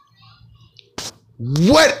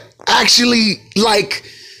what actually,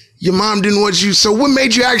 your mom didn't want you, so what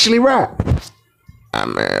made you actually rap?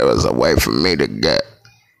 It was a way for me to get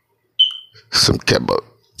some kibbles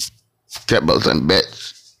and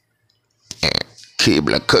bits and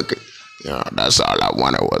Keebler cookies. That's all I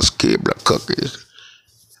wanted was Keebler cookies.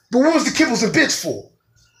 But what was the kibbles and bits for?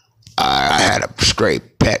 I had a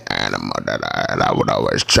straight pet animal that I would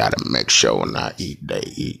always try to make sure when I eat, they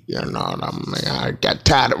eat. You know what I mean? I got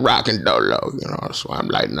tired of rocking Dolo, so I'm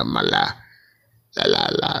lighting up my la.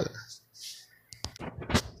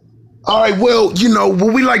 All right, well,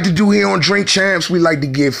 what we like to do here on Drink Champs, we like to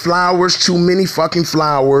give flowers, too many fucking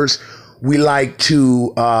flowers. We like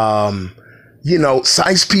to,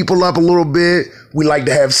 size people up a little bit. We like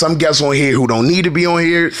to have some guests on here who don't need to be on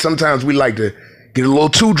here. Sometimes we like to get a little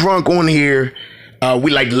too drunk on here. We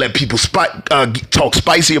like to let people talk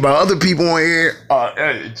spicy about other people on here.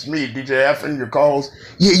 It's me, DJ F, and your calls.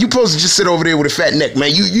 Yeah, you supposed to just sit over there with a fat neck, man.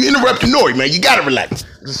 You interrupted Nori, man. You gotta relax.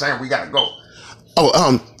 I'm just saying, we gotta go.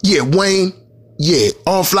 Oh, yeah, Wayne. Yeah,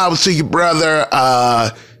 all flowers to your brother.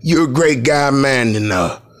 You're a great guy, man. And,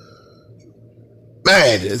 man,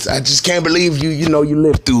 I just can't believe you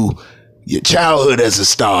lived through your childhood as a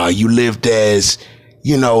star. You lived as,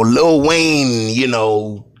 Lil Wayne,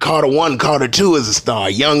 Carter 1, Carter 2 as a star.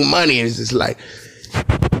 Young Money is just like,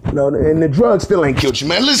 and the drugs still ain't killed you,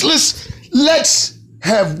 man. Let's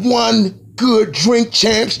have one good drink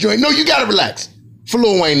champs joint. No, you gotta relax. For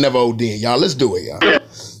Lil Wayne never ODing, y'all. Let's do it, y'all.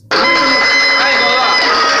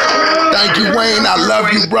 Thank you, Wayne. I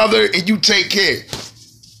love you, brother, and you take care.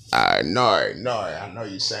 All right, Nori, I know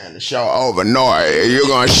you saying the show over. Nori, you're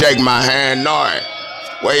gonna shake my hand, Nori.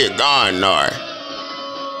 Where you going, Nori?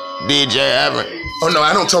 DJ Evan. Oh, no,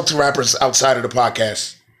 I don't talk to rappers outside of the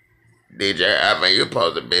podcast. DJ Evan, you're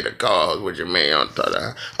supposed to be the co-host. What you mean on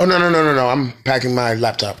Twitter? Oh, no. I'm packing my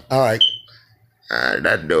laptop. All right.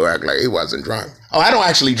 That dude act like he wasn't drunk. Oh, I don't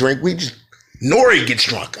actually drink. Nori gets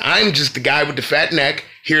drunk. I'm just the guy with the fat neck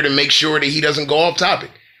here to make sure that he doesn't go off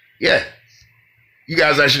topic. Yeah. You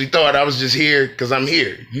guys actually thought I was just here because I'm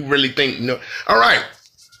here. You really think no? All right.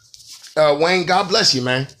 Wayne, God bless you,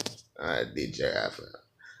 man. All right, DJ Evan.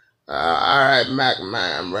 All right, Mac,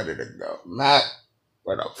 man, I'm ready to go. Mac,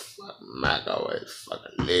 what the fuck? Mac always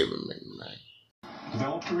fucking leaving me, man.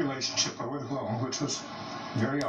 Developed a relationship over the phone, which was very